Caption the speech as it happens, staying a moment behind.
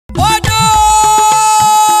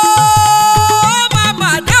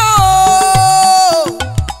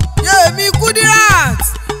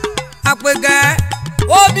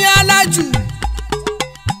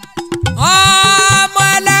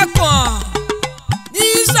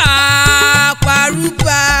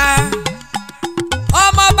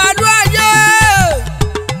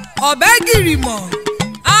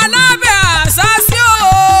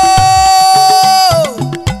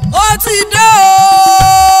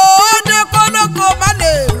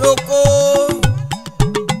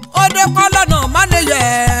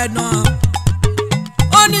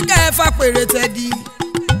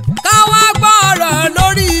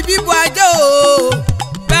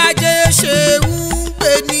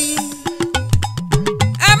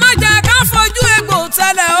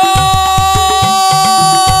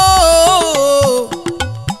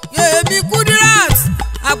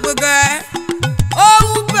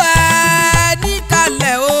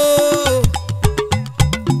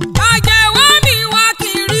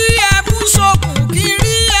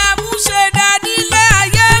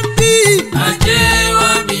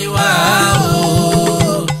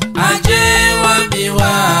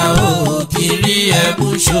ẹ̀mú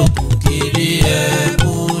ṣòkùn kiri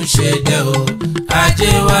ẹ̀mú ṣe jẹ́ o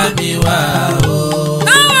ajé wá mi wá o.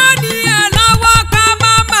 Lọ́wọ́ ni ẹ lọ́wọ́ ká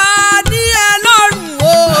má máa ní ẹ lọ́rùn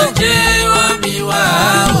o. Ajé wá mi wá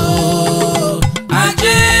o.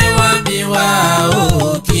 Ajé wá mi wá o.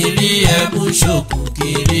 Kiri ẹ̀mú ṣòkùn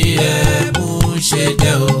kiri ẹ̀mú ṣe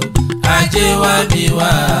jẹ́ o ajé wá mi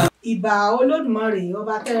wá. Ìbà Olódùmarè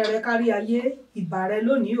ọba tẹ́rẹrẹ kárí ayé, ìbà rẹ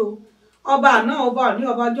lónìí o. Ọba àná, ọba òní,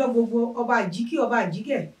 ọba ọjọ́ gbogbo, ọba àjíkí, ọba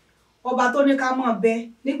àjíkẹ̀, ọba tó ní ká mọ̀ bẹ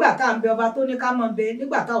nígbà tá à ń bẹ, ọba tó ní ká mọ̀ bẹ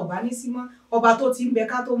nígbà tá ò bá ní sí mọ́, ọba tó ti ń bẹ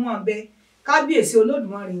ká tó mọ̀ bẹ. Kábíyèsí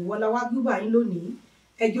Olódùmarè ìwọ la wá gbúbà yín lónìí,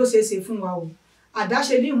 ẹjọ́ ṣeéṣe fún wa o.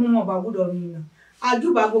 Àdáṣe ní ìhun ọba gbọ́dọ̀ rìnnà.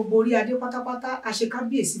 Àjúbà gbogbo orí adé pátápátá, àṣẹ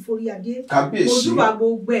kábíyèsí forí adé. Ojúbà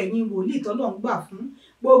gbogbo ẹ̀yin wòlíì tọ́lọ́run gbà fún,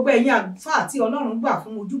 gbogbo ẹ̀yin àlùfáà tí Ọlọ́run gbà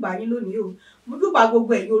fún, mojúbà yín lónìí o. Mojúbà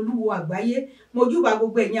gbogbo ẹ̀yin olúwo àgbáyé, mojúbà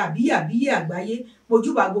gbogbo ẹ̀yin àbíyè àgbáyé,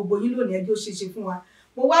 mojúbà gbogbo yín lónìí, ẹjọ́ ṣeéṣe fún wa.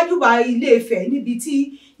 Mo wájúbà Ilé Ifẹ̀ níbi tí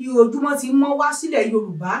ojúmọ́ ti mọ́ wá sílẹ̀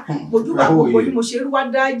Yorùbá, mojúbà gbogbo yín, mo ṣerú wá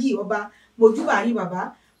dájì ọba, mojúbà yín bàbá,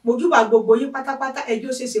 mojúbà gbogbo yín pátápátá,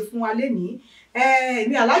 ẹjọ́ ṣeéṣe fún wa lénìí.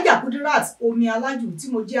 Èmi Alhaja kudirat Omialaju tí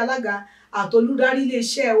mo jẹ́ alága àtolúdarí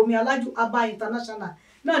iléeṣẹ́ Omialaju Aba International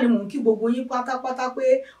náà ni mò ń kí gbogbo yín pátápátá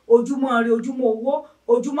pé ojúmọ́ ire, ojúmọ́ owó,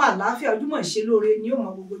 ojúmọ́ àlàáfíà, ojúmọ́ ìṣelóore ni yóò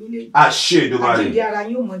mọ gbogbo yín lé. Àṣẹ Èdùmàrè. Àjíǹde ara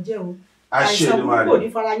yín yóò mọ jẹ́ o. Àṣẹ Èdùmàrè. àìsàn kò ní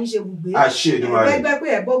fara yín ṣe bùgbé. Àṣẹ Èdùmàrè. Ẹgbẹ́ pé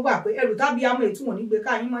ẹ̀bọ́ gbà pé ẹrù tábí amú ètò wọn nígbè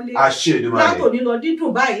ká yín mọ́lé. Àṣẹ Èdùmàrè. Látòní lọ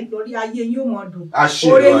dídùn báyìí lórí ayé yín yóò mọ dùn. Àṣẹ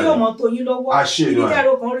Oore Èdùmàrè. yóò mọ tó yín lọ́wọ́. Àṣẹ Èdùmàrè. Ibi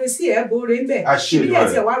tẹ́rọ kan re sí ẹ̀bọ oore ń bẹ̀. Àṣẹ Ibi Èdùmàrè.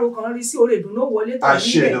 tí ẹ̀wárò kan re sí oore ìdùnnú wọlé tó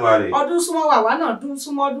Àṣẹ níbẹ̀. Èdùmàrè. Ọdún súnmọ́ wà náà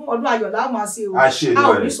súnmọ́ ọdún ayọ̀ la máa ṣe o. Àṣẹ A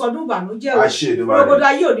ò Èdùmàrè. ní sọdún ìbànújẹ́ o. Àṣẹ Èdùmàrè. Rogodo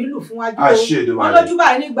ayé ò ní lù fún wájú o. Àṣẹ Èdùmàrè. Wọ́n lójú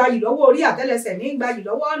báyìí ní gbayì lọ́wọ́ orí, àtẹ́lẹsẹ̀ ní gbayì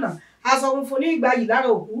lọ́wọ́ ọ̀nà, aṣọ funfun ní gbayì lára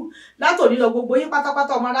òkú. Látòní lọ gbogbo yín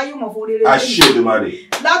pátápátá ọmọ aráyé mọ̀ fún rere. Àṣẹ Èdùmàrè.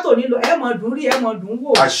 Látòní lọ ẹ mọ̀ dùn rí, ẹ mọ̀ dùn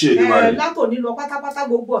wò. Àṣẹ Èdùmàrè. Látòní lọ pátápátá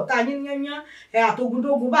gbogbo ọ̀tá yín yányán,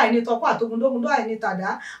 àtogundógun báyìí ní tọkọ, àtogundógun báyìí ní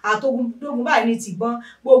tàdá, àtogundógun báyìí ní tìbọn.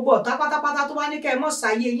 Gbogbo ọ̀tá pátápátá tó bá ní kẹ́ ẹ mọ̀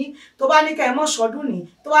sáyé yín, tó bá ní kẹ́ ẹ mọ̀ sọdún ní,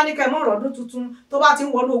 tó bá ní kẹ́ ẹ mọ̀ rọdún tuntun, tó bá ti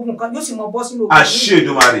ń wọnú ogun kan yóò sì mọ bọ́ sínú ogun. Àṣẹ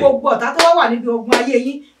Èdùmàrè. Gbogbo ọ̀tá tó wà níbi ogun ayé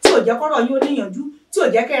yín tí ò jẹ́ kọ́rọ̀ yín ó níyànjú, tí ò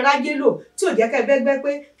jẹ́ kẹ́ ẹ rájé lò, tí ò jẹ́ kẹ́ ẹ bẹ́gbẹ́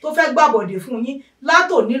pé tó fẹ́ gbàbọ̀dè fún yín,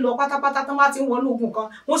 látòní lọ pátápátá tó bá ti ń wọnú ogun kan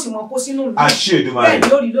wọ́n sì mọ kó sínú ìlú. Àṣẹ Èdùmàrè. Bẹ́ẹ̀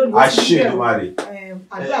ni ó rí lónìí, ó ti Àṣẹ rí bẹ́ẹ̀ o. Èdùmàrè.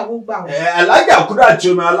 Àdúrà wo gbà o. Alhaja kudirat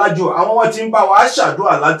Omialaju àwọn wọn ti ń bá wa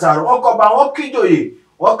ṣàdúrà látàrí wọn kọba wọn kíjòyè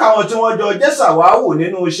wọn káwọn tí wọn jọ jẹsà wàá wò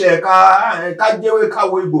nínú iṣẹ́ ká jẹ́wé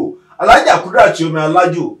káwọ ìgbò. Alhaja kudirat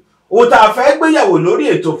Omialaju ohun tá a fẹ́ gbéyàwó lórí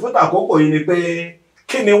ètò fún àkókò yìí ni pé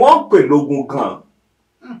kí ni wọ́n ń pè lógun gan.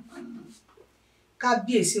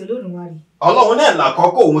 Kábíyèsí Olódùmarè. Ọlọ́run náà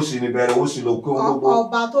làkọ́kọ́ òun sì ní bẹ̀rẹ̀ òun sì ló kó gbogbo.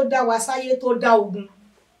 Ọba tó dá wa sáyé tó dá ogun.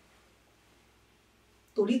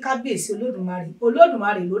 Torí kábíyèsí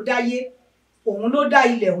Olódùmarè ló dáyé, òun ló dá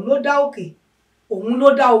ilẹ̀, òun ló dá òkè, òun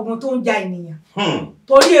ló dá ogun tó ń ja ènìyàn.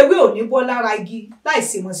 Torí ewé ò ní bọ́ lára igi láì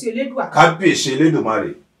sèmọ̀ sí Elédùà. Kábíyèsí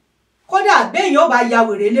Elédùmarè. Kódà béèyàn ọba ya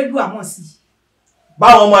wèrè Elédùà mọ̀ sí.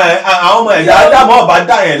 Báwọn ọmọ ẹ̀dá Ádámọ̀ ọba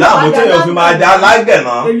dá yẹn láàmú tí èèyàn fi máa dá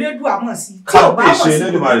lágẹ̀nà. Elédùà mọ̀ sí. Tí ò bá mọ̀ sí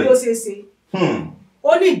Elédùmarè. bí ó ṣe ṣe.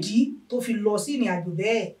 Ó ní ìdí tó fi lọ sí ìrìn àjò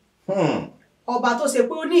bẹ́ẹ̀. Ọba tó ṣe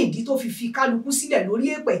pé ó ní ìdí tó fi kálukú sílẹ̀ lórí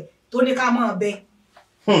èpẹ̀ tó ní ká máa bẹ.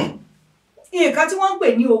 Nǹkan tí wọ́n ń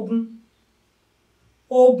pè ní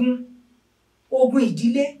ogun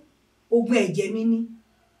ìdílé, ogun ẹ̀jẹ̀ mi ni,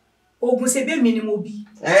 ogun ṣebí mi ni mo bí.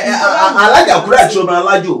 Alhaja kudirat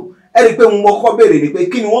Omialaju ẹ rí i pé mo kọ́ béèrè ni pé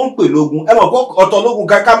kí ni wọ́n ń pè lógun. Ẹ mọ̀ pé ọ̀tọ̀ lógun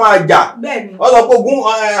ká máa jà. Bẹ́ẹ̀ni. Ọlọ́pọ̀ ogun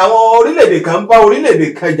àwọn orílẹ̀-èdè kan ń bá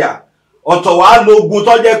orílẹ̀-èdè kan jà. Ọ̀tọ̀ wàá lógun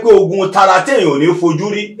tó jẹ́ pé ogun tara téèyàn ò ní fojú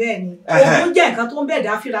rí. Bẹ́ẹ̀ni. Ogun jẹ́ nǹkan tó ń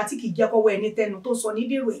bẹ̀dá fíra tí kì í jẹ́ kọ́wọ́ ẹni tẹnu tó sọ ní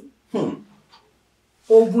dèrò ẹ̀yìn.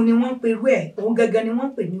 Ogun ni wọ́n ń pe irú ẹ̀, òun gangan ni wọ́n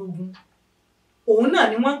ń pè ní ogun. Òun náà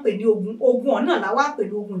ni wọ́n ń pè ní ogun. Ogun ọ̀hún náà la wá pè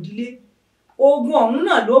ní ogun ìdílé. Ogun ọ̀hún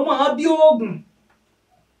náà ló mọ̀ bí ogun.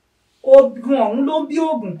 Ogun ọ̀hún ló bí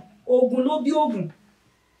ogun. Ogun ló bí ogun.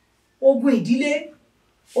 Ogun ìdílé.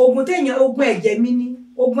 Ogun téèyàn, ogun ẹ̀jẹ̀ mi ni.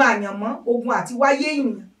 Ogun àyànmọ́, ogun àti wáyé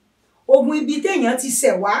èèyàn. Ogun ibi téèyàn ti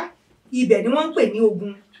ṣẹ̀ wá, ibẹ̀ ni wọ́n ń pè ní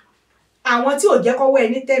ogun. Àwọn tí ò jẹ́ kọ́wọ́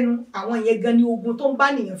ẹni tẹnu, àwọn yẹn gan ni ogun tó ń bá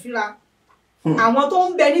nìyàn fíra. Àwọn tó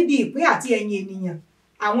ń bẹ níbi ìpín àti ẹ̀yìn ènìyàn,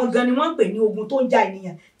 àwọn gan ni wọ́n ń pè ní ogun tó ń ja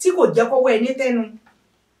ènìyàn tí kò jẹ́ kọ́wọ́ ẹni tẹnu.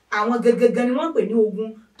 Àwọn gangan ni wọ́n ń pè ní ogun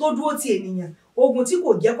tó dúró ti ènìyàn. Ogun tí kò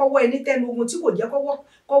jẹ́ kọ́wọ́ ẹni tẹnu, ogun tí kò jẹ́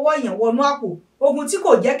kọ́wọ́ èèyàn wọnú àpò, ogun tí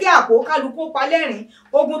kò jẹ́ kí àpò kálukú palẹ́rìn,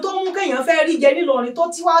 ogun tó mú kéèyàn fẹ́ rí jẹ nílọrin tó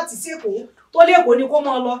tí wá ti sékòó tó lẹ́kọ̀ọ́ ni kó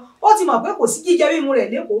mọ́ lọ. Ó ti mọ̀ pé kò sí jíjẹ mímu rẹ̀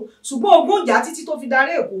lẹ́kọ̀ọ́, ṣùgbọ́n ogun jà títí tó fi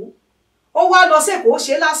darí Èkó. Ó wá lọ sékòó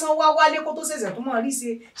ṣe lásán, wá wálé kó tó ṣẹ̀ṣẹ̀ tó mọ̀ rí ṣe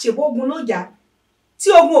ṣèbógun ló jà. tí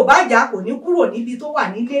ogun ò bá jà kò ní kúrò níbi tó wà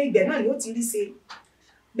nílé ibẹ̀ náà ni ó ti rí ṣe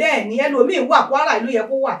bẹ́ẹ̀ ni ẹlòmíín wà Kwara ló yẹ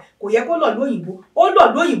kó wà kò yẹ kó lọ lóyìnbó ó lọ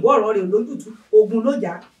lóyìnbó ọ̀rọ̀ rẹ̀ lójútùú ogun ló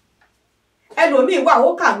jà ẹlòmíín wà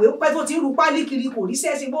ó kàwé pẹ́ tó ti ru pálí kiri kò rí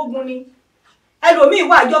sẹ́ẹ̀sì gbógun ni ẹlòmíín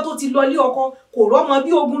wà àjọ tó ti lọ lé ọkọ kò rọ́mọ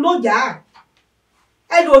bí ogun ló jà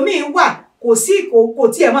ẹlòmíín wà kò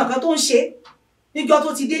tiẹ̀ mọ nǹkan tó ń ṣe níjọ́ tó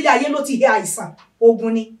ti délé ayé ló ti hẹ àìsàn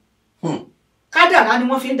ogun ni kádàrá ni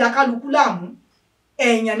wọ́n fi ń da kálukú láàmú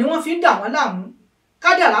èèyàn ni wọ́n fi ń dà wọ́n láàmú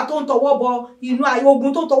kádàrá tó ń tọwọ́ bọ inú ayé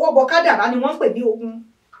ogun tó ń tọwọ́ bọ kádàrá ni wọ́n ń pè ní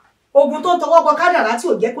ogun tó ń tọwọ́ bọ kádàrá tí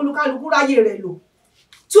ò jẹ́ kólúkálukú ráyè rẹ̀ lò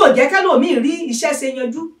tí ò jẹ́ kẹ́lòmíì rí iṣẹ́ ṣe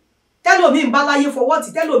yanjú tẹ́lòmíì ń bá láyé fọwọ́ tí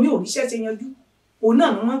tẹ́lòmíì ò ríṣẹ́ ṣe yanjú òun náà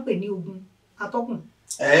ni wọ́n ń pè ní ogun atọ́kùn.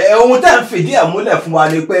 Ohun tẹ́ ń fìdí ẹ̀ múlẹ̀ fún wa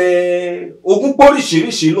ni pé ogun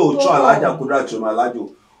póríṣiríṣi lóòótọ́ Alhaja Kudirat Omialaju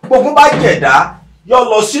ogun bá jẹ̀dá yọ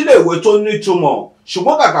lọ sílé ìwé tó nítumọ̀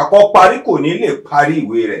ṣùgbọ́n kàkà kó parí kò ní lè parí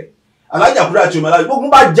ìwé rẹ̀ Alhaja Kudirat Omialaju ogun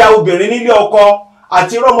bá ja obìnrin nílé ọkọ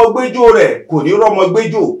àti rọ́mọgbẹ́jọ́ rẹ̀ kò ní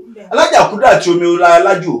rọ́mọgbẹ́jọ́ Alhaja Kudirat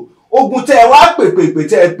Omialaju ogun tẹ́ ẹ wá pèpèpè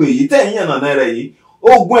tẹ́ ẹ pè yìí tẹ́ ẹ yànnàná rẹ̀ yìí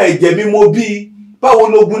ogun ẹ̀jẹ̀ mi mo bí báwo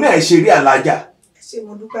logun náà ṣe rí Alhaja. ṣé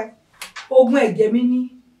mo dúpẹ́ ogun ẹ̀jẹ̀ mi ní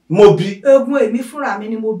mo bí ogun èmi fúnra mi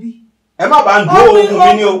ni mo bí. ẹ má bá ń dúró ogun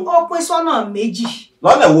mi ní o. ó pín sọ́nà méjì.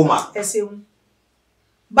 lọ́nà wo mà. ẹ ṣeun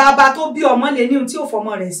bàbá tó bí ọmọ lè ní ohun tí ò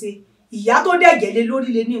fọmọ rẹ̀ ṣe ìyá tó dẹ̀jẹ̀ lé lórí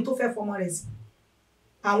lè ní ohun tó fẹ́ fọmọ rẹ̀ ṣe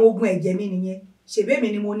àwọn ogun ẹ̀jẹ̀ mi nìyẹn ṣèbémi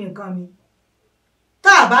ni mo ní nǹkan mi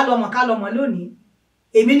tá a bá lọmọ ká lọmọ lónìí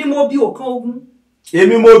èmi ni mo bí ọ̀kan ogun.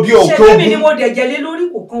 èmi mo bí ọ̀kan ogun. ṣèbémi ni mo dẹ̀jẹ̀ lé lórí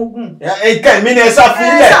ọ̀kan ogun. nǹkan mi ni ẹ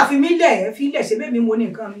ṣàfilẹ̀. ẹ ṣàfimílẹ̀ ẹ filẹ̀ ṣèbémi mo ní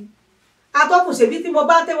nǹkan mi atọ́kùn ṣèbí tí mo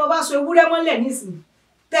bá so ewúrẹ́ mọ́lẹ̀ nísìnyí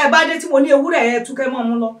tẹ́ ẹ bá dé tí mo ní ewúrẹ́ ẹ túkẹ́ mọ́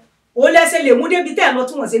mú lọ òun lẹ́sẹ̀ lè mú débi tẹ́ ẹ lọ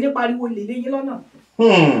tí wọ́n ṣe ní pariwo lè léyìn lọ́nà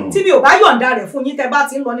tí mi ò bá yọ̀ǹda rẹ̀ fún yín tẹ́ bá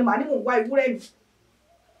ti ń lọ ni màá ní mò ń wá ewúrẹ́ mi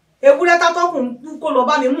ewúrẹ́ tátọ́kùn kó lọ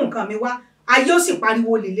bá mi mú nǹkan mi wá ayé ó sì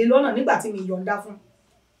pariwo lè lé lọ́nà nígbà tí mi yọ̀ǹda fún.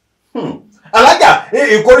 Alhaja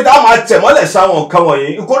ìkórìtà máa tẹ̀ mọ́lẹ̀ sáwọn nǹkan wọ̀nyí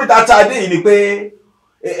ìkórìtà tá a dé yìí ni pé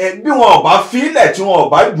bí wọn ò bá fílẹ̀ tí wọn ò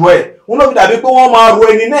bá jù ẹ̀ wọn ló fi dàbí pé wọ́n máa ro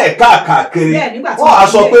ẹni náà káàkiri wọ́n á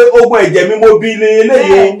sọ pé ogun ẹ̀jẹ̀ mi mo bí ilé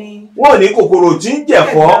eléyìí o wọ́n ní kòkòrò tí ń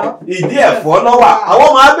jẹ̀fọ́ ìdí ẹ̀fọ́ lọ́wọ́ àwọn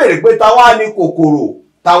máa béèrè pé táwa ní kòkòrò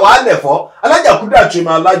táwa lẹ̀fọ́ Alhaja Kudirat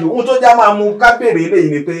Omialaju ohun tó já máa mú ká béèrè eléyìí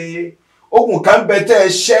ni pé ogun kan bẹ tẹ́ ẹ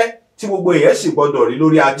ṣẹ́ tí gbogbo èèyàn sì gbọdọ̀ rí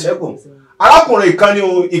lórí atẹ́gùn arákùnrin kan ní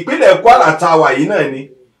ìpínlẹ̀ Kwara tá a wà yìí náà ni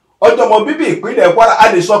ọjọ́mọ bíbí ìpínlẹ̀ Kwara a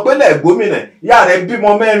lè sọ pé lẹ́ẹ̀gbómìnà ìyá rẹ̀ bímọ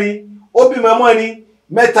mẹ́rin ó bímọ mọ́ni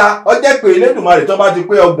mẹ́ta ó jẹ́ pé Elédùmarè tó bá ti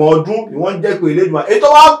pé 30 ọdún ni wọ́n ń jẹ́ pé Elédùmarè ètò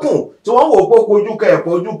wá kùn tí wọ́n wò pé kojú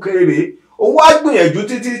kẹ̀pọ̀ ojú kéré òun wá gbìyànjú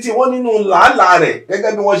títí tí wọ́n nínú làálàá rẹ̀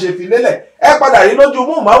gẹ́gẹ́ bí wọ́n ṣe fi lélẹ̀ ẹ padà rí lójú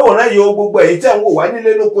mú màwòrán yìí o gbogbo èyí tẹ̀ ń wò wá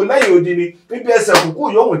nílé lóko lẹ́yìn odi ni bíbí ẹsẹ̀ kúkú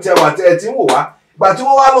yòówù tẹ wà tẹ ẹ ti ń wò wá ìgbà tí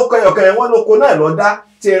wọ́n wá lóko ẹyọkẹyẹ wọn lóko náà lọ dá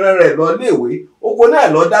tí ẹran rẹ̀ lọ léèwé oko náà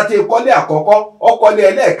lọ dá tí kọ́lé àkọ́kọ́ ọkọ́lé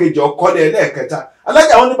ẹlẹ́ẹ̀kejì ọkọ́lé ẹlẹ́ẹ̀kẹta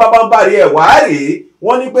Alhaja wọn ní bàbá ń bàrí ẹ̀ wá rèé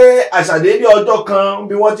wọ́n ní pé àṣàdédé ọjọ́ kan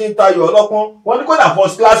bí wọ́n ti ń tayọ̀ ọlọ́pọ́n wọ́n ní kódà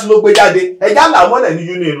first class ló gbé jáde ẹja làmọ́lẹ̀ ní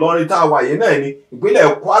uni Ìlọrin tá a wà yìí náà ni ìpínlẹ̀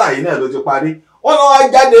Kwara yìí náà ló ti parí wọ́n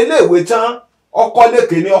lọ́wọ́ jáde iléèwé tán ọkọ́lé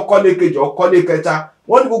kìíní ọkọ́lé kejì ọkọ́lé kẹta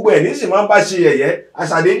wọ́n ní gbogbo ẹ̀ ní sì máa ń bá ṣe yẹ̀yẹ́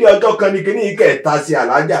àṣàdédé ọjọ́ kan ní kíní ìkẹta sí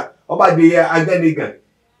Alhaja ọba di agẹ́nigàn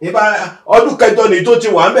ìbá ọdún kẹjọ ní tó ti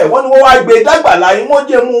wà ń bẹ̀ wọ́n ní wọ́n wá gbé dàgbà láyé wọ́n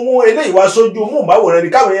jẹ́ mú eléyìí wá sójú mú ìbáwòrán ní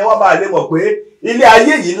káwọn yẹn wá bá lè mọ̀ pé ilé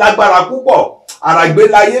ayé yìí lágbára púpọ̀ àràgbé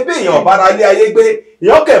láyé bí èèyàn bára lé ayé gbé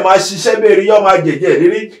èèyàn kẹ̀ máa ṣiṣẹ́ béèrè yọ máa jẹ̀jẹ̀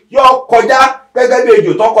rírí yọ kọjá gẹ́gẹ́ bí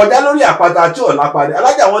ejò tó kọjá lórí àpáta tí ò lápadà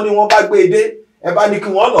Alhaja wọn ni wọ́n bá gbé e dé ẹ bá ní kí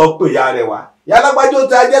wọ́n lọ pè ya rẹ̀ wá ìyá lágbájá ó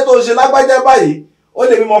ti ajẹ́ tó ṣe lágbájá báyìí ó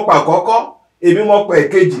lè mímọ pa àkọ́kọ́ èmi mọ pa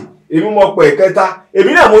ẹ̀kejì èmi mọ pa ẹ̀kẹta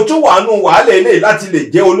èmi náà mo tún wà nù wàhálà eléyìí láti lè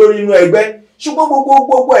jẹ́ olórí inú ẹgbẹ́ ṣùgbọ́n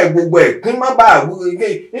gbogbo ẹ̀ kí n má bàa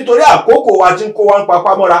nítorí àkókò wa ti ń kó wa ń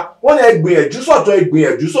papá mọ́ra wọ́n ní ẹ gbìyànjú sọ̀tún ẹ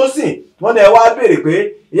gbìyànjú sósìn wọ́n ní ẹ wá béèrè pé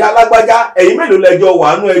ìyá lágbájá ẹ̀yin mélòó lẹ́jọ́ wà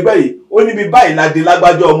nù ẹgbẹ́ yìí ó níbi báyìí la di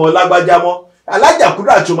lágbájá ọmọ lágbájá mọ́ Alhaja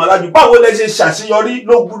Kudirat Omialaju báwo lẹ ṣe ṣàṣeyọrí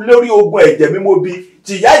lórí ogun ẹ̀jẹ̀ mímọ́ bí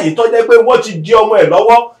tìyá yìí tó jẹ́ pé wọ́n ti di ọmọ ẹ̀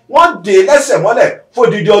lọ́wọ́ wọ́n dè lẹ́sẹ̀ mọ́lẹ̀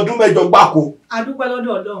fódìdí ọdún 8 gbáko. adúpẹ́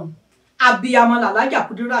lọ́dọ̀ Ọlọ́run abiyamọ Alhaja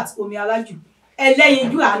Kudirat Omialaju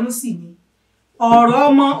ẹlẹ́yinjú àánú sì ni ọ̀rọ̀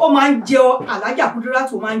ọmọ ó máa ń jẹ Alhaja Kudirat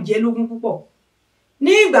ó máa ń jẹ lógún púpọ̀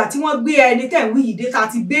ní ìgbà tí wọ́n gbé ẹni tẹ̀ ń wí yìí dé ta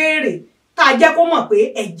ti béèrè tá a jẹ́ kó mọ̀ pé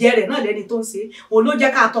ẹ̀jẹ̀ rẹ̀ náà lẹ́ni tó ń ṣe òun ló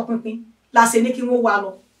jẹ́ ká tọpinpin la ṣe ní kí wọ́n wá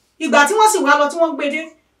lọ ìgbà tí wọ́n sì wá lọ tí wọ́n gbé dé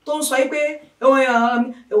tó ń sọ pé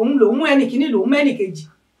òun lòun mú ẹnì kíní lòun mẹ́nì kejì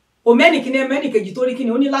o mẹ́nì kíní mẹ́nì kejì torí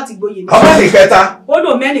kíní ó ní láti gboyè ọmọ ẹnì kẹta ó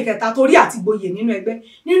lò mẹ́nì kẹta torí àti gboyè nínú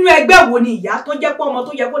ẹgbẹ́ wo ni ìyá tó jẹ́ pé ọmọ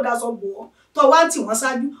tó yẹ kó daṣọ bò ọ́ tó wá ń tì wọ́n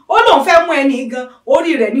ṣáájú ó lóun fẹ́ mú ẹni gan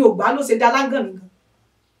orí rẹ̀ ní ògbà ló ṣe dá lágàn nìgan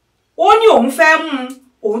ó ní òun fẹ́ mú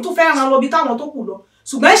òun tó fẹ́ ran lọ bí táwọn tó kù lọ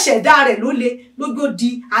ṣùgbọ́n ìṣẹ̀dá rẹ̀ ló le lójó di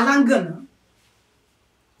alágànná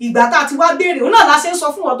ìgbà tá a ti wá béèrè òun náà la ṣe ń sọ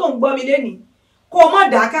fún wọn tó ń gbọ́ mi lénìí kó o mọ̀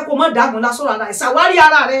dákẹ́ kó o mọ̀ dágun lásán ara ẹ̀ ṣàwárí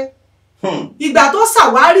ara rẹ̀ ìgbà tó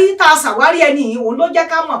ṣàwárí tá a ṣàwárí ẹni yìí òun ló jẹ́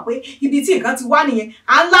ká mọ̀ pé ibi tí nǹkan ti wá nìyẹn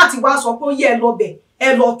à ń láti wá sọ pé ó yẹ ẹ lọ bẹ̀ ẹ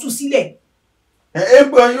lọ tú sílẹ̀.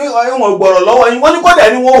 wọn gbọ́rọ̀ lọ́wọ́ yín wọ́n ní kódà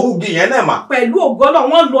ni wọ́n hu gi yẹn náà mà. pẹ̀lú ògbọ́nà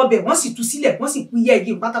wọ́n lọ bẹ̀ wọ́n sì tú sílẹ̀ wọ́n sì kú iye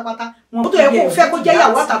igi pátápátá wọn tó yẹ kó fẹ́ kó jẹ́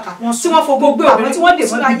ìyàwó àtàtà tí wọ́n fọ gbogbo àwọn tí wọ́n dè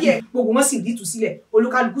mọ́ láyé ẹ̀ gbogbo wọn sì rí tú sílẹ̀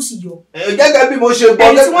olúkálukú sì yọ. gẹ́gẹ́ bí mo ṣe gbọ́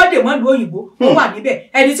ẹni tí wọ́n dè mọ́ ìlú òyìnbó ó wà níbẹ̀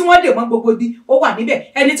ẹni tí wọ́n dè mọ́ gbogbo ibi ó wà níbẹ̀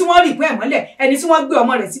ẹni tí wọ́n rí ìpín ẹ̀ mọ́lẹ̀ ẹni tí wọ́n gbé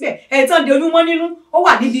ọmọ rẹ̀ síbẹ̀ ẹni tí wọ́n de oyún mọ́ nínú ó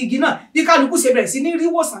wà níbi igi náà bí kálukú ṣe bẹ̀rẹ̀ sí ní rí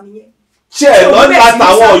ìwòsàn nìyẹn. ṣé ẹ lọ́nà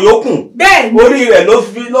àtàwọn yòókù orí rẹ̀ ló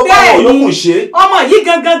bá àwọn yòókù ṣe. ọmọ yìí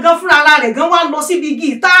gangan fúnra ara rẹ̀ gan wá lọ síbi igi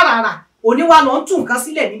ìtàràrà òní wá lọ ń tú nǹkan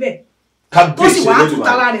sílẹ̀ níbẹ̀ tó sì wá tú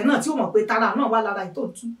tara rẹ̀ náà tí ó mọ̀ pé tara náà wà lára ètò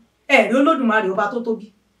tú ẹ̀rí Olódùmarè ọba tó tóbi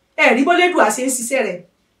ẹ̀rí bólédùà ṣe ń ṣiṣẹ́ rẹ̀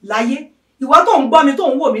láyé ìwọ tó ń gbọ́ mi tó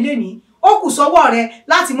ń wò mí lénìí ó kù sọ́wọ́ rẹ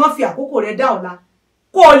láti má fi àkókò rẹ dá ọ̀la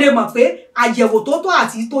kó o lè mọ̀ pé àyẹ̀wò tó tó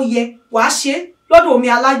àti tó yẹ wàá ṣe lọ́dọ̀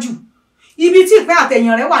Omialaju ibi tí ìpín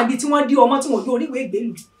àtẹ̀yàn rẹ̀ wà níbi tí wọ́n dí ọmọ tí wọ́n jó oríwèé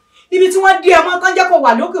ìgbélú ibi tí wọ́n dí ẹmọ tán jẹ́ kó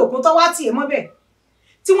wà lókè òkun tó wá tì ẹmọ bẹ̀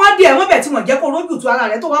tí wọ́n dí ẹmọ bẹ̀ tí wọ́n jẹ́ kó rójú tu ara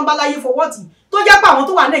rẹ̀ tó wọ́n bá láyé fọwọ́ tì tó jẹ́ pé àwọn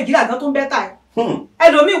tó wà Nàìjíríà gan tó ń bẹ́tà ẹ̀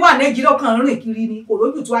ẹlòmíì wà Nàìjíríà kan rìn kiri ni kò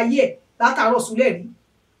rójú tu ayé ẹ̀ látàárọ̀ súlẹ̀ rí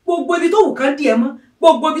gbogbo ibi tó wù kán dí ẹmọ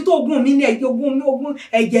gbogbo ibi tó ogun mi ní ogun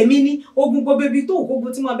ẹ̀jẹ̀ mi ní ogun gbogbo ibi tó wù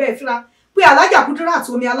kógun tí mo bẹ́ẹ̀ fira pé Alhaja Kudirat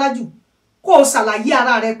Omialaju kó o ṣàlàyé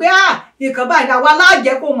ara rẹ̀ pé nǹkan báyìí náà wá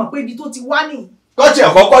láàjẹ́ kó o mọ̀ pé ibi tó ti wá nìyí. kó tiẹ̀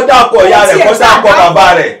kọ́kọ́ dákọ̀ ìyá rẹ̀ kó dákọ̀ bàbá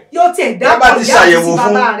rẹ̀. yóò tiẹ̀ dákọ̀ ìyá rẹ̀ sí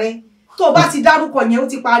bàbá rẹ̀ tó o bá ti dárúkọ yẹn ó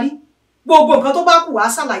ti parí gbogbo nǹkan tó bá kù wá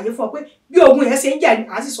ṣàlàyé fún ọ pé bí ogun yẹn ṣe ń jẹ́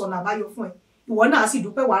á sì sọ̀nà àbáyọ fún ẹ ìwọ náà sì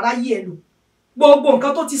dúpẹ́ wàá ráyé ẹ lò gbogbo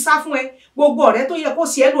nǹkan tó ti sá fún ẹ gbogbo ọ̀rẹ́ tó yẹ kó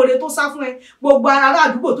ṣe é lóore tó sá fún ẹ gbogbo ará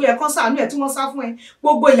àdúgbò tó yẹ kó ṣàánú ẹ tí wọ́n sá fún ẹ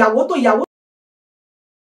gbogbo ìyàwó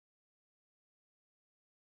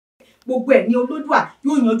gbogbo ẹ̀ ní Olódùà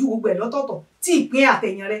yóò yanjú gbogbo ẹ̀ lọ́tọ̀ọ̀tọ̀ tí ìpín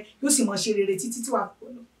àtẹ̀yàn rẹ yóò sì mọ ṣe rere títí tí wàá pọ̀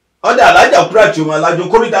lọ. ọ̀dà Alhaja Kudirat Omialaju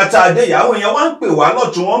kórìíta tá a dé ìyàwó yẹn wọ́n ń pè wá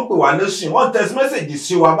lọ́tún wọ́n ń pè wá lẹ́sìn wọ́n text message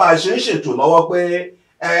sí wa bá a ṣe ń ṣètò lọ́wọ́ pé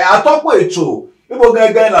atọ́pọ̀ ètò níbo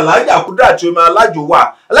gangan Alhaja Kudirat Omialaju wà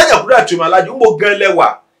Alhaja Kudirat Omialaju níbo gan lẹ́wà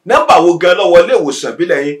nọ́mbà wo gan lọ́wọ́ ilé ìwòsàn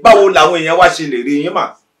ìbílẹ̀ yín báwo làwọn èèyàn wá ṣe lè rí yín mà.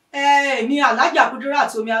 mi Alhaja Kudirat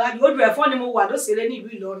Omialaju odò ẹ̀fọ́ ni mo wà lóṣèré ní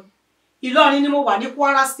ìlú Ìlọrin ni mo wà ní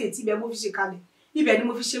Kwara State ibẹ̀ mo fi ṣe kalẹ̀ ibẹ̀ ni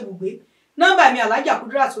mo fi ṣe bùgbé nọ́mbà mi Alhaja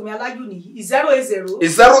Kudirat Omialaju nìyí 080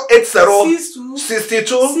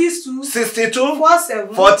 62 62 47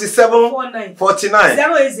 49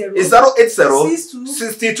 080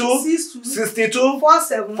 62 62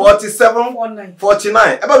 47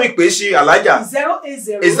 49 ẹ bá mi pè é ṣe Alhaja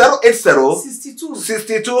 080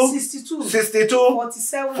 62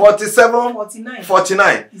 47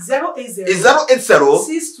 49 080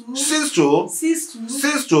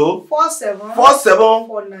 62 47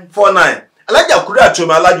 49 Alhaja Kudirat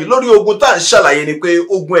Omialaju lórí ogun tá à ń ṣàlàyé ni pé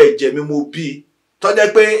ogun ẹ̀jẹ̀ mi mo bí tó jẹ́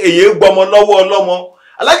pé èyí gbọmọ lọ́wọ́ ọlọ́mọ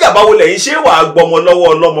Alhaja báwo lẹ́yìn ṣé wàá gbọmọ lọ́wọ́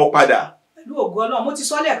ọlọ́mọ padà. pẹ̀lú ògo Ọlọ́run mo ti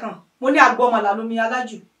sọ lẹ́ẹ̀kan mo ní agbọmọlà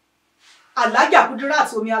Omialaju Alhaja Kudirat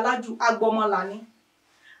Omialaju agbọmọlà ni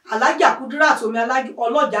Alhaja Kudirat Omialaju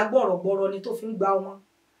ọlọ́jà gbọ̀rọ̀gbọ̀rọ̀ ni tó fi ń gba ọmọ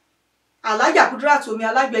Alhaja Kudirat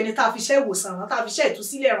Omialaju ẹni tá a fi ṣe ìwòsàn rán tá a fi ṣe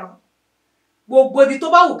ìtúsílẹ̀ rán gbogbo ibi tó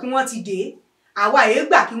bá wù kí wọ́n ti dé àwa èé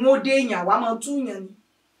gbà kí wọ́n dé èèyàn àwa máa tú yàn ni.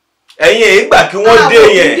 ẹ̀yin èé gbà kí wọ́n dé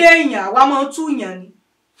yẹn. àwa dé èèyàn àwa máa tú yàn ni.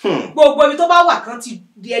 gbogbo ibi tó bá wà kan ti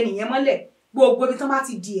di ẹnìyẹn mọ́lẹ̀ gbogbo ibi tó bá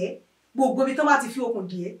ti dì ẹ́ gbogbo ibi tó bá ti fi okùn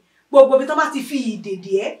dì ẹ́ gbogbo ibi tó bá ti fi ìdè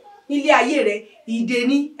dì ẹ́ nílé ayé rẹ̀ ìdè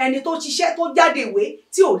ni ẹni tó ṣiṣẹ́ tó jáde ìwé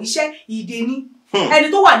tí ò ríṣẹ́ ìdè ni ẹni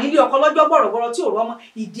tó wà nílé ọkọ lọ́jọ́ gbọ̀rọ̀gbọ̀rọ̀ tí ò rọ́mọ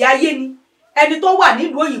ìdè ayé ni ẹni tó wà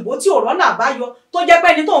nílùú òyìnbó tí ò rọ́nà àbáyọ tó jẹ́ pé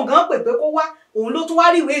ẹni tó ń gan pè pé kó wá òun ló tún wá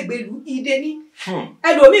rí ìwé ìgbèlú ìdè ní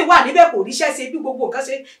ẹlòmíín wà níbẹ̀ kò ríṣẹ́ ṣe bí gbogbo nǹkan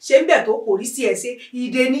ṣe ń bẹ̀ tó kò rí sí ẹ̀ ṣe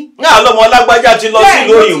ìdè ní. ní àlọ́mọ lágbájá ti lọ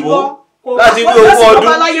sílùú òyìnbó láti bí ogún ọdún.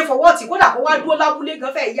 kò láyé fọwọ́ tí kódà kó wá dúró lábúlé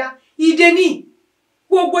gan fẹ́ ya ìdè ní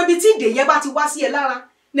gbogbo ibi tí ìdè yẹn bá ti wá sí ẹ lára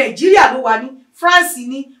Nàìjíríà ló wà ní France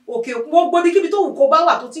ní òkè òkun gbogbo ibikíbi tó wù kó bá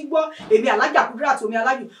wà tó ti gbọ́ èmi Alhaja Kudirat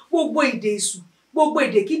Omialaju gbogbo ìdè èṣù gbogbo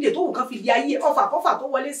èdèkídè tó wù kán fi di ayé ọfà kọfà tó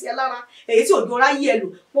wọlé sí ẹ lára èyí tí òjò ráyé ẹ lò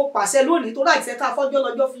mo pàṣẹ lónìí tó láì sẹta afọjọ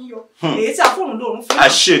lọ́jọ́ fi yọ èyí tí afọrùn lòrùn fi yọ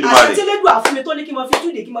àṣẹ tí lédùn àfúnmi tó ní kí n mọ fi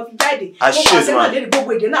túdè kí n mọ fi jáde mo pàṣẹ náà lérí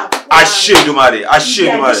gbogbo èdè náà àṣẹ Èdùmàrè àṣẹ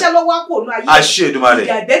Èdùmàrè ìdè lọ́wọ́ kò nù ayé àṣẹ Èdùmàrè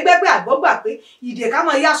ìdè àgbẹgbẹgbẹ àgbọgbà pé ìdè ká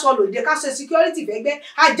mọ yá sọlọ ìdè ká ṣe security fẹgbẹ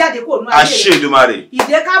á jáde kò nù ayé àṣẹ Èdùmàrè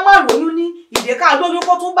ìdè ká má lóyún ní ìdè ká lóyún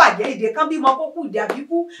kó tún bàjẹ́ ìdè kan bímọ kó kú ìdè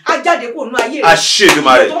àbíkú á jáde kò nù ayé àṣẹ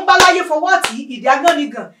Èdùmàrè ìdè tó ń bá láyé fọwọ́ tì ìdè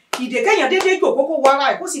agánigàn ìdè kéèyàn déédéé jòkó kó wọ ara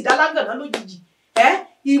ẹ̀ kó sì dá lágànná lójijì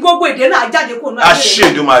gbogbo èdè náà jáde kó nù ayé àṣẹ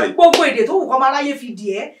Èdùmàrè gbogbo èdè tó wù kọ́ máa ráyé fi dì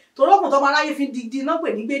ẹ́ torókùn tó máa ráyé fi di náà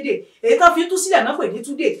pè ní gbédè èyí tán fi tú sílẹ̀ náà pè ní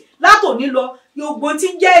túdè látòní lọ gbogbo tí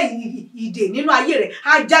ń jẹ́ ìdè nínú ayé rẹ̀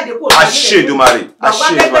á jáde kó nù ayé rẹ̀ àṣẹ Èdùmàrè bàbá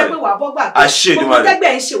gbẹgbẹ pé wà bọ́gbà pé àṣẹ gbogbo Èdùmàrè gbẹgbẹ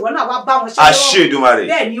ń ṣe wọn náà wá bá wọn ṣe àṣẹ Èdùmàrè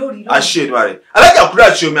bẹ́ẹ̀ ni ó rí lọ́wọ́ àṣẹ Èdùmàrè Alhaja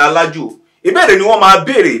Kudirat Omialaju ìbéèrè ni wọ́n máa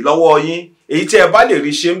béèrè lọ́wọ́ yín èyí tí ẹ bá lè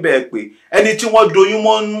rí ṣe ń bẹ́ẹ̀ pé ẹni tí wọ́n doyún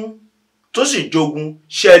mọ́nú tó sì jogun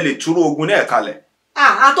ṣe lè túrú ogun náà kalẹ̀.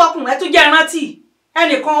 Atọ́kùn ẹ tó jẹ́ rántí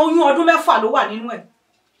ẹnìkan oyún ọdún 6 ló wà nínú ẹ̀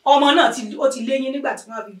ọmọ náà ó ti léyìn nígbà tí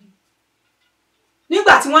wọ́n bí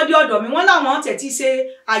nígbà tí wọ́n dé ọ̀dọ̀ mi wọ́n láwọn tẹ̀ ti ṣe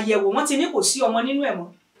àyẹ̀wò wọ́n ti ní kò sí ọmọ nínú ẹ̀ mọ́.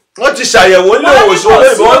 wọ́n ti ṣàyẹ̀wò ní òwòsàn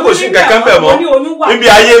olóyìnbó wọn kò sí kankan bẹ̀ mọ́ níbi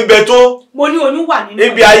ayé ń bẹ tó mo ní oyún wà nínú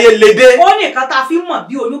níbi ayé lédè. ó nìkan tá a fi mọ̀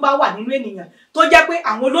bí oyún bá wà nínú ènìyàn tó jẹ́ pé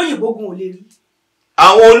àwọn olóyìnbó gun ò lè rí.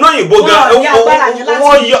 àwọn olóyìnbó gan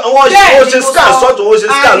wọ́n ṣe scan sọ́tún wọ́n ṣe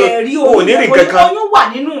scan lọ́tún wọn ò ní rí kankan. oyún wà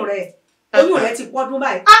nínú rẹ̀ oyún rẹ̀ ti pọ́dún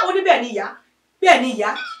báyìí ó ní bẹ́ẹ̀ ni ìyá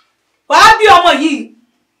wàá bí ọmọ yìí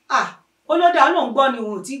olódà náà ń gbọ́ ni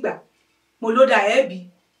òun ò tí gbà mo lódà ẹ̀ bí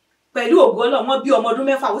pẹ̀lú ògo Ọlọ́run wọ́n bí ọmọ ọdún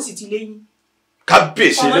 6 ó sì ti léyìn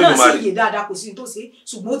kábíyèsí ọmọ lẹ́nu náà sì yè dáadáa kò sí ní tó ṣe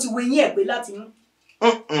ṣùgbọ́n ó ti wo eyín ẹ̀ pé láti mú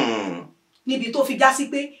níbi tó fi já sí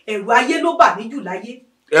pé ẹ̀rù ayé ló bà mí jù láyé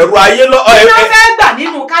ẹ̀rù ayé lọ iná fẹ́ gbà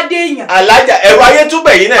nínú kádé èèyàn Alhaja ẹ̀rù ayé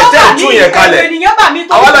túbẹ̀ yìí náà tẹ́ ẹ̀ tún yẹn kalẹ̀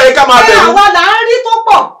àwọn lọ́yẹ ká máa bẹ̀rù. àwa là ń rí tó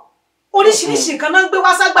pọ̀ oríṣiríṣi nǹkan náà ń gbé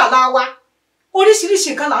wá ságbàlá wa oríṣiríṣi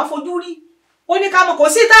nǹkan là ń fojú rí ó ní ká mọ̀ kò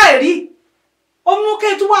sí táì rí ó mú kí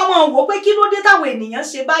tí wọ́n máa wò pé kí ló dé táwọn ènìyàn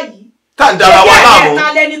ṣe báyìí tá à ń dára wa láàmú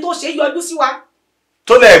ẹ̀ka lẹni tó ṣe yọjú sí wa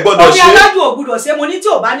tó lẹ̀ gbọ́dọ̀ ṣe Omialaju ò gbọ́dọ̀ ṣe mo ní tí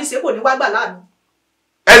ò bá ní ṣe kò ní wá gbà láàmú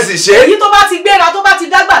ẹ sì ṣe èyí tó bá ti gbéra tó bá ti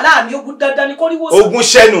dágbà láàmú ogun dandan ni kóríwó sàn ogun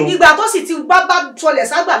ṣẹnu ìgbà tó sì ti bá sọlẹ̀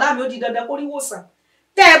ságbà láàmú ó di dandan kóríwó sàn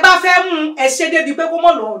tẹ́ ẹ bá fẹ́ mú ẹ ṣe débi pé kó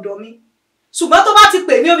mọ̀ lọ ọ̀dọ̀ mi ṣùgbọ́n tó bá ti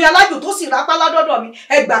pè mí Omialaju tó sì rápá lọ́dọ̀ mi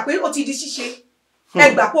ẹ gbà pé ó ti di ṣíṣe ẹ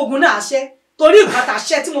gbà pé ogun náà ṣẹ́ torí nǹkan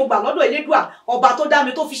tàṣẹ tí mo gbà lọ́dọ̀ Elédùà ọba tó dá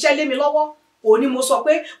mi tó fi ṣẹ́ lé mi lọ́wọ́ òní mo sọ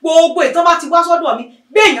pé gbogbo ìtàn bá ti wá sọ́dọ̀ mi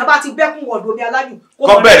bí èèyàn bá ti bẹ́kún ọ̀dọ̀ Omialaju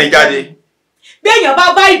kọ́ bẹ̀rẹ̀ jáde bí èèyàn bá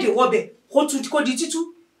bá ìdè wọbẹ̀ kó di títú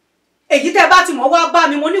èyí tẹ́ bá ti mọ̀ wá bá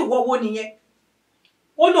mi mo ní ìwọ wo nìyẹn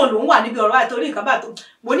ó lòun wà níbi ọ̀rọ̀ àìtorí nǹkan bá tó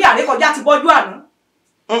mo ní àrékọjá ti bọ́jú àná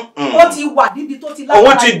ó ti wà níbi tó ti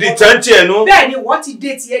òun ti dì tẹ́ǹtì ẹnu bẹ́ẹ̀ ni wọ́n ti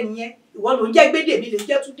dé tiẹ̀ nìyẹn ìwọ ló ń jẹ́ gbédè mi lè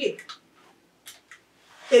jẹ́ túdè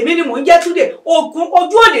èmi ni mò ń jẹ́ túdè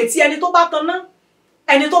ojú ò lè ti ẹni tó bá tanná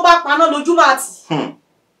ẹni tó bá paná lójú máa tì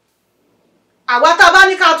àwa tá a bá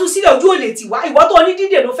ní ká tú sílẹ̀ ojú ò lè tì wá ìwọ tó ní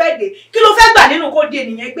dídè ló fẹ́ dé kí ló fẹ́ gbà nínú kó dé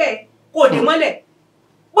nìyẹn gbẹ́ kó dé mọ́lẹ̀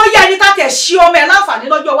bóyá ẹni tá tẹ̀ ṣí ọmọ ẹ láǹfààní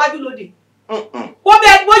lọ́jọ́ iwájú lóde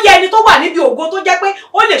bóyá ẹni tó wà níbi ògo tó jẹ́ pé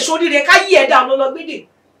ó lè ṣoríire ká yí ẹ̀dá ló lọ gbédè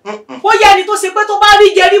bóyá ẹni tó ṣe pé tó bá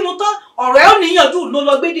rí jẹrí mu tán ọ̀rọ̀ ẹ̀ ò níyànjú ló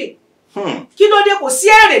lọ gbédè kí ló dé kò sí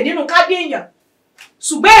èrè nínú ká dé èèyàn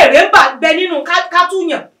ṣùgbọ́n èrè ń bẹ nínú ká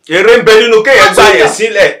túyàn. èrè ń bẹ nínú kéèyàn gbá yẹn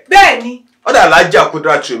sílẹ̀. bẹ́ẹ̀ ni. ọ̀dà Alhaja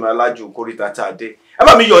Kudirat Omialaju kórìíta tá a dé ẹ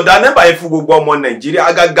bá mi yọ̀ǹda nẹ́bà yẹn fún gbogbo ọmọ Nàìjíríà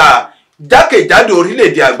àgàgà jákèjádò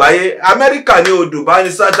orílẹ̀-èdè àgbáyé Amẹ́ríkà ni o Dubai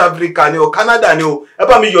ni South Africa ni o Canada ni o ẹ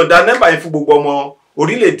bá mi yọ̀ǹda nẹ́bà yẹn fún gbogbo ọmọ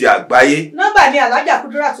orílẹ̀-èdè àgbáyé. nọ́mbà mi Alhaja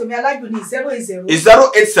Kudirat Omialaju ní 080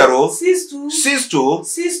 62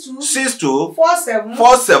 62 47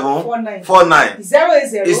 49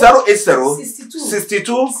 080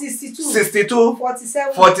 62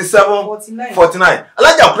 47 49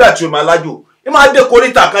 Alhaja Kudirat Omialaju ní máa dé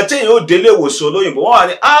koríta kan tí èèyàn ó délé ìwòsàn olóyìnbó wọn wà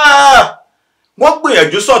ní wọ́n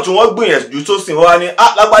gbìyànjú sọ̀tún wọ́n gbìyànjú tó sìn wọ́n wá ní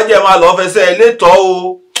lágbájá ẹ máa lọ fẹsẹ̀ ilé tọ́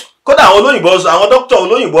o kódà àwọn olóyìnbó àwọn dókítà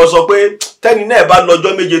olóyìnbó sọ pé tẹ́ni náà bá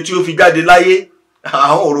lọ́jọ́ méje tí ó fi jáde láyé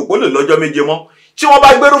àwọn òròpó lè lọ́jọ́ méje mọ́ tí wọ́n bá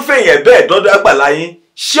gbérúfẹ́ yẹn bẹ́ẹ̀ dọ́dọ̀ àgbà láyé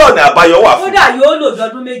ṣé ọ̀nà àbáyọ wà fún. kódà yóò lò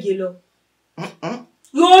jọdún méje lọ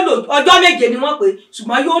yóò lò ọjọ́ méje ni wọ́n pè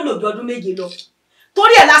ṣùgbọ́n yóò lò jọdún méje lọ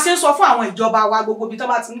torí ẹ̀ la ṣe ń sọ fún àwọn ìjọba wa gbogbo ibi tó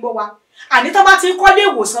bá ti ń gbọ́ wa àní tó bá ti ń kọ́lé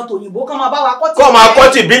ìwòsàn tòyìnbó kán máa bá wa kọ́ kọ́ máa kọ́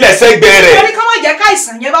tì bílẹ̀ sẹ́gbẹ̀ẹ́ rẹ̀. torí ká má jẹ́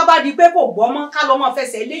káìsàn yẹn bá di pé kò gbọ́ mọ́ ká lọ́ mọ́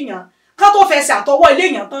fẹsẹ̀ iléyàn ká tó fẹsẹ̀ àtọwọ́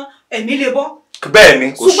iléyàn tán ẹ̀mí lè bọ́ bẹ́ẹ̀ ni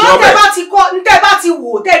kò sí ọbẹ̀. ṣùgbọ́n tẹ́ bá ti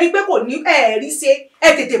wò tẹ́ rí pé kò ní ẹ̀rí ṣe ẹ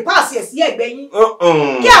tètè páàsì ẹ̀ sí ẹ̀gbẹ́ yín.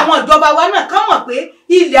 kí àwọn ìjọba wa náà kàn mọ̀ pé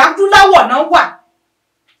ilẹ̀ adúláwọ̀ náà wà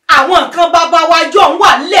àwọn nǹkan bàbá wa jọ ń wà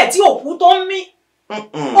nílẹ̀ tí òkú tó ń mí.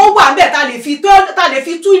 ó wà ń bẹ̀ ta lè fi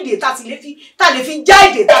tú ìdè ta lè fi já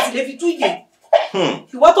ìdè ta sì lè fi tú ìdè.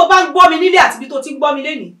 ìwọ tó bá ń gbọ́ mi nílé àti ibi tó ti ń gbọ́ mi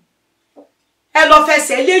lénìí ẹ lọ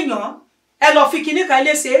fẹsẹ̀ léèyàn ẹ lọ fi kinní kan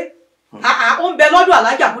léṣe ó ń bẹ lọ́dọ̀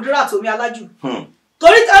Alhaja Kudirat Omialaju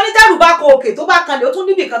torí onítẹ̀rù bá kọ òkè tó bá kanlẹ̀ ó tún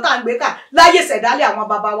níbì kan tá à ń gbé kà láyé ṣẹ̀dálẹ̀ àwọn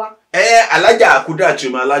bàbá wa. Alhaja Kudirat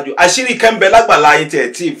Omialaju àṣírí kẹ́ńbẹ́ lágbàlá yín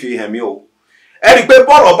tẹ̀ tí ì fi hàn mí o ẹ rí i pé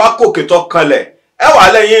bọ́rọ̀ bá kòkè tó kanlẹ̀ ẹ wà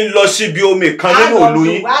lẹ́yìn ń lọ síbi omi kan nínú ìlú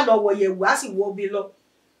yín. a lọ wọ yẹ̀wò a sì wọ omi lọ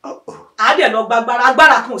a dẹ̀ lọ gbàgbára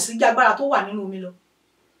agbára kan ò sí ju agbára tó wà nínú omi lọ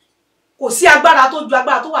kò sí agbára tó ju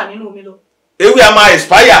agbára tó wà nínú omi lọ. ewé a máa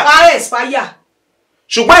expire. a expire.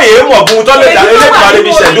 ṣùgbọ́n èyí mọ̀ fún un tó lè dá Elédùmarè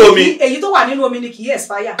bí ṣẹ̀dá omi. èyí tó wà nínú omi ni kì í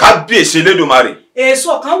expire. kábíyèsí Elédùmarè.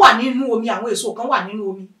 èso kan wà nínú omi àwọn èso kan wà nínú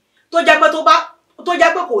omi tó jẹ́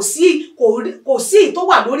pé kò sí tó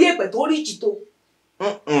wà lórí èpè tó rí jì tó.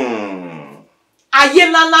 ayé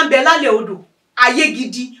ńláńlá ń bẹ lálẹ́ odò ayé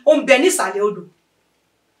gidi ó ń bẹ nísàlẹ̀ odò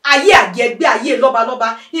ayé àjẹgbé ayé lọ́balọ́ba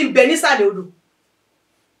ń bẹ nísàlẹ̀ odò.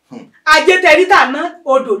 ajé tẹrítà ná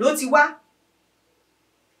odò ló ti wá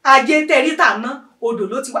ajé tẹrítà ná odò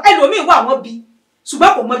ló ti wá ẹlòmíín wà wọ́n bí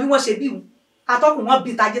ṣùgbọ́n kò mọ bí wọ́n ṣe bí wọn atọ́kùn wọn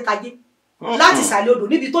bí tajétajé láti ìsàlẹ̀ odò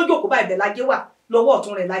níbi tó jókòó bá ibẹ̀ lajé wà lọ́wọ́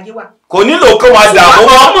ọ̀tún rẹ̀ lajé wà. kò nílò kó máa dààmú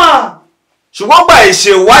mọ́ ṣùgbọ́n gbà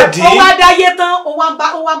ìṣèwádìí. ó wá dáyé tán ó wá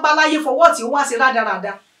ń bá láyé fọwọ́ tí ó wá sí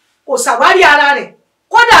rádaràda kò ṣàwárí ara rẹ̀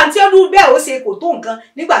kódà tí ó lù bẹ́ẹ̀ ó ṣe kò tó nǹkan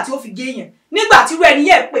nígbà tí ó fi gé èèyàn nígbà tí irú ẹni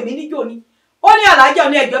yẹn pè mí níjó ni ó ní Alhaja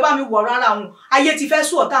ní ẹgbẹ́ bá mi wọ̀ rárá òun ayé ti fẹ́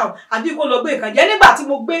sùn ọ̀tá òun àbí kó lọ gbé nǹkan jẹ nígbà tí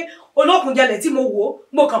mo gbé olókùnjẹlẹ̀ tí mo wò ó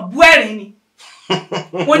mo kàn bú ẹ̀rín ni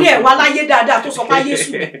mo ní ẹ̀wà láyé dáadáa tó sọ pé ayé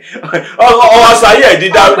sùn. ọwọ́ sáyé ẹ̀ di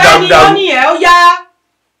dáadáa. ọ̀gbẹ́ni ó ní ẹ̀ ó yá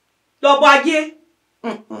lọ́bọ ajé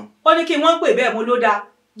ó ní kí wọ́n pè bẹ́ẹ̀ mo ló dáa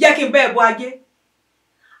jẹ́ kí n bẹ́ẹ̀ bọ ajé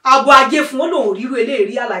àbọ̀ ajé fún ó lòun ríru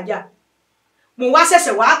eléèrí Alhaja mo wá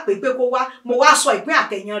ṣẹ̀ṣẹ̀ wá pè pé kó wá mo wá sọ ìpín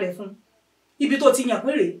àtẹ̀yàn rẹ̀ fún ibi tó ti yàn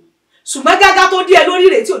pín rèé ṣùgbọ́n gágá tó díẹ̀ lórí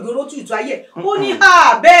rẹ̀ tí òjò rótù ìtú ayé ó ní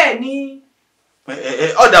bẹ́ẹ̀ ni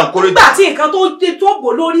ọ̀dà nkórè. nígbà tí nǹkan tó bò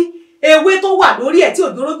lórí ewé tó wà lórí ẹ̀ tí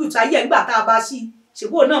òjò rótù ìtú ayé nígbà tá a bá sí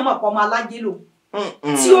ṣègbó náà mọ̀ pọ̀ ọmọ alájé lò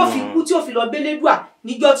tí ó fi kú tí ó fi lọ bélédùà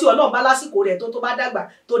níjọ́ tí Ọlọ́run bá lásìkò rẹ̀ tó bá dàgbà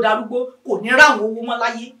tó darúgbó kò ní ráwọn owó mọ́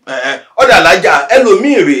láyé. ọ̀dà Alhaja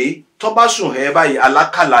ẹlòmíì rèé tó bá sùn ẹ báyìí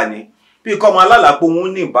alákàlà ni bí kọ́ ọmọ alálàpọ̀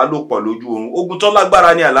òun ní ìbálòpọ̀ lójú oorun ogun tó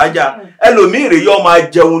lágbára ní Alhaja ẹlòmíì rèé yọ máa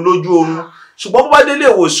jẹun lójú oorun ṣùgbọ́n bó bá délé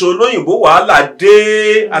ìwòsàn olóyìnbó wàhálà dé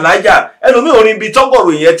Alhaja ẹlòmíì orin bíi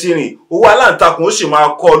tọ́gọ̀rọ̀ èèyàn ti rìn owó aláǹtakùn ó sì máa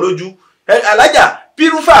kọ́ ọ lójú Alhaja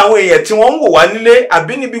bírúfẹ́ àwọn èèyàn tí wọ́n ń wò wá nílé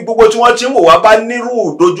àbí níbi gbogbo tí wọ́n ti ń wò wá bá nírú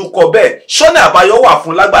ìdojúkọ bẹ́ẹ̀ ṣọ́nà àbáyọ wà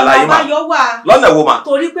fún lágbàlá yìí mà lọ́nà wo mà.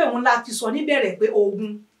 torí pé òun la ti sọ níbẹ̀rẹ̀ pé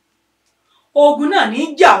ogun náà ní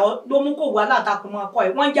í jà ọ́ ló mú kó wà látakùn mọ́ ọkọ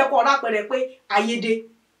ẹ̀ wọ́n jẹ́ kó ọ lápẹẹrẹ pé ayédè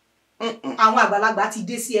àwọn àgbàlagbà ti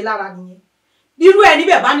dé sí ẹ lára nìyẹn irú ẹ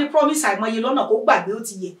níbẹ̀ bá ní promise àìmọye lọ́nà kó gbàgbé ó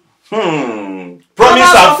ti yẹ.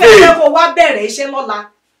 promise and faith. ọmọ sọ fẹ́ kó wá bẹ̀rẹ̀ iṣẹ́ lọ́la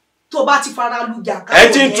tó bá ti fara lu jà ká. ẹ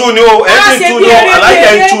ti ń tu ni o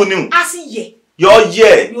Alhaja ń tu ni o. a sì yẹ. yóò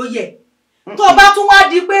yẹ. tó o bá tún wá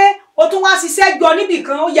di pé o tún wá ṣiṣẹ́ jọ níbì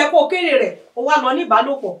kan ó yẹ kó o kéré rẹ̀ o wá lọ ní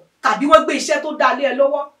ìbálòpọ̀ tàbí wọ́n gbé iṣẹ́ tó dáa lé ẹ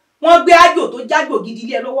lọ́wọ́ wọ́n gbé ájò tó jájò gidi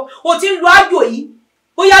lé ẹ lọ́wọ́ o ti ń lo ájò yìí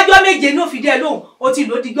bóyá ọjọ́ méje ní òfìdí ẹ lóhùn o ti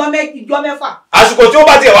lò ó di ijọ́ mẹ́fà. àsìkò tí ó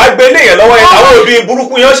bá tiẹ̀ wá gbé léèyàn lọ́wọ́ yẹn táwọn òbí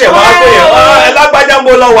burúkú yẹn ṣẹ̀ wá pé ẹ lágbájá ń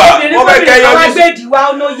bó lọ́wọ́ wọ́n fẹ́ kẹ́ yọ ní. obìnrin kan wá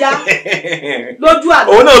ló yá lójú àlá.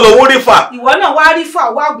 òun náà lòun rí fà. ìwọ náà wá rí fà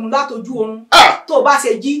wá gùn látojú oorun tó o bá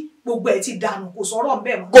ṣe jí gbogbo ẹ ti dànù kò sọ̀rọ̀ ń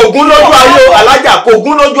bẹ̀ mọ́. kò gún lójú ayé o Alhaja kò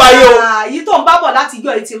gún lójú ayé o. èyí tó ń bá bọ̀ láti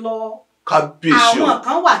ijọ́ ẹ ti lọ. kábíyèsí o. àwọn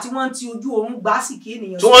kan wà tí wọ́n ti ojú oorun gbà sí kí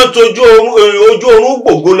ènìyàn. tí wọ́n tojú ojú oorun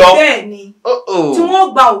gbògo lọ. bẹ́ẹ̀ ni tí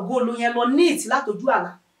wọ́n gba ògo lo yẹn lọ ní ìtì látojú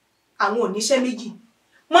àlá àwọn oníṣẹ́ méjì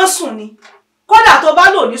wọ́n sùn ni kódà tó bá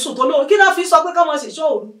lò ní sùn tó lóhùn kí náà fi sọ pé káwọn ṣe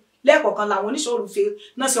ṣóòru lẹ́ẹ̀kọ̀ọ̀kan làwọn oníṣòro fi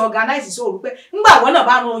náà ṣe organize ṣòro pé ńgbà wọn náà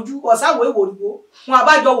bá ranjú ọ̀sáwò ìwòrìwò wọn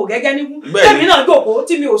àbájọ wò gẹ́gẹ́ níbú tèmi náà jókòó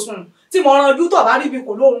tí mi ò sùn tí mo ranjú tó bá rí mi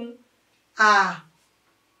kò lóhun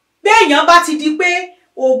béèyàn bá ti di pé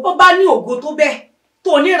ó bá ní ògo tó bẹ́ẹ̀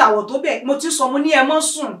tó ní ìràwọ̀ tó bẹ́ẹ̀ mo ti sọ mo ní ẹ mọ́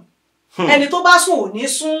sùn ẹni tó bá sùn ò ní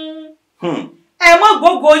sùn ẹ mọ́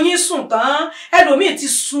gbogbo yín sùn tán ẹlòmíì ti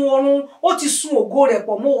sun oorun ó ti sun ògo rẹ̀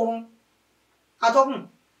pọ̀ mọ́ oorun atọ́kùn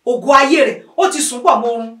ògo ayé rẹ̀ ó ti sùn pọ̀ mọ́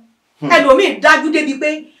oorun ẹlòmíì dájú débi pé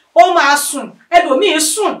ó máa sùn ẹlòmíì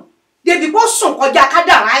sùn débi pé ó sùn kọjá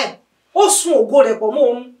kádàrá ẹ̀ ó sun ògo rẹ̀ pọ̀ mọ́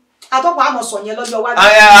oorun àtọ́pọ̀ àmọ̀ sọ yẹn lọ́jọ́ wájú.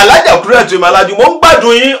 Alhaja Kudirat Omialaju mo ń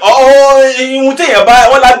gbádùn yín ihun téèyàn bá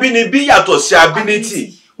wọn lábínibí yàtọ̀ sí ability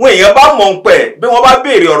wọn èèyàn bá mọ̀ ń pẹ̀ bí wọ́n bá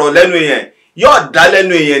béèrè ọ̀rọ̀ lẹ́nu èèyàn yóò dá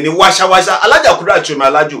lẹ́nu èèyàn ní wáṣáwáṣá. Alhaja Kudirat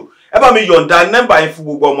Omialaju ẹ bá mi yọ̀ǹda nọ́mbà yín fún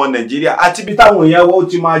gbogbo ọmọ Nàìjíríà àti ibi táwọn èèyàn wọ́n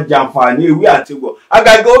ti máa jàǹfààní ìwé àtìgbọ̀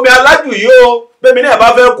àgàgà Omialaju yìí o bẹ́ẹ̀mi náà bá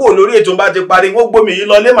fẹ́ kó lórí ètò bá ti parí wọ́n gbómi yìí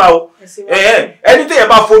lọ lé màá o ẹni téèyàn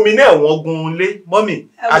bá fomi náà wọ́n gun lé mọ́mì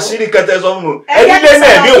àṣírí kẹtẹ sọ fún mi ẹni lé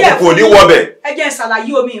náà ní òkùnkùn ní wọbẹ̀. ẹ jẹ́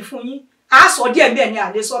ìṣàlàyé omi fún yín a sọ díẹ̀ bẹ́ẹ̀ ni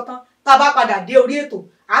àlẹ́ sọ tán tá a bá padà dé orí ètò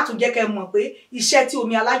a tún jẹ́ kẹ́ mọ̀ pé iṣẹ́ tí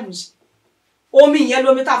Omialaju ṣe omi yẹn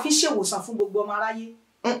lómi tá a fi ń ṣèwòsàn fún gbogbo ọmọ aráyé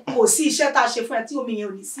kò sí iṣẹ́ tá a ṣe fún ẹ tí omi yẹn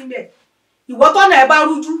ò ní síbẹ̀ ìwọ tọ́nà ẹ bá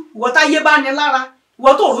rújú ìwọ táyé bá ní lára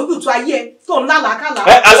ìwọ tó rójú tó ayé ẹ tó ń lálàákàlà.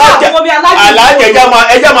 Alhaja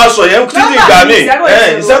ẹja máa sọ yẹn títí ìgbà mi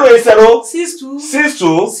 080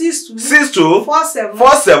 62 62 47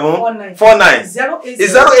 49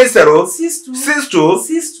 080 62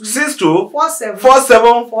 62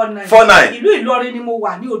 47 49. ìlú Ìlọrin ni mo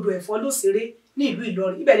wà ní odò ẹ̀fọ́ lóṣèré ní ìlú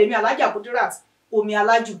Ìlọrin ibẹ̀ lèmi Alhaja Kudirat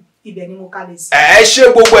Omialaju ibẹ̀ ni mo kalẹ̀ sí. ẹ ṣe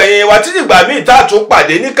gbogbo ẹ̀yin wa títí ìgbà míì tá a tún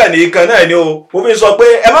pàdé níkànnì kan náà ni o mo fi sọ pé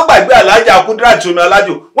ẹ má gbàgbé Alhaja Kudirat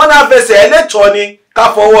Omialaju wọn náà fẹsẹ̀ ẹlẹ́tọ̀ọ́ ni ká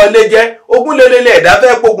fọwọ́ lé jẹ́ ogún lélẹ́lẹ́ ẹ̀dá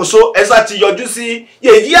fẹ́ pokùnso ẹ̀sà ti yọjú sí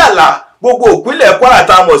Yèyí Àlà gbogbo òpínlẹ̀ Kwara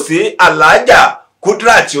tá a mọ̀ sí Alhaja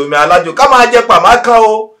Kudirat Omialaju ká máa jẹ pàmò kan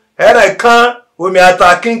o ẹ̀rẹ̀ kan omi ata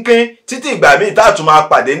kínkín títí ìgbà míì tá a tún máa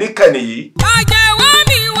pàdé níkànnì yìí.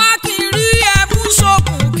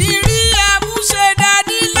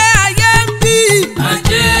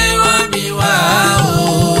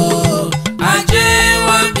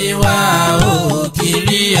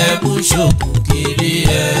 ṣòkù kiri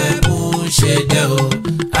ẹ̀bùn ṣe jẹ́ o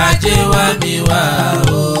ajé wa mi wá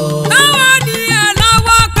o. Lọ́wọ́ ní ẹ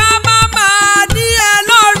lọ́wọ́ ká má máa ní ẹ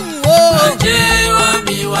lọ́rùn o. Ajé wa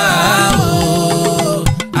mi wá o.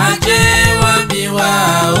 Ajé wa mi wá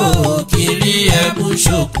o. Kiri ẹ̀bùn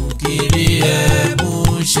ṣòkù kiri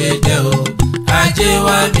ẹ̀bùn ṣe jẹ́ o ajé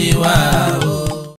wa mi wá o.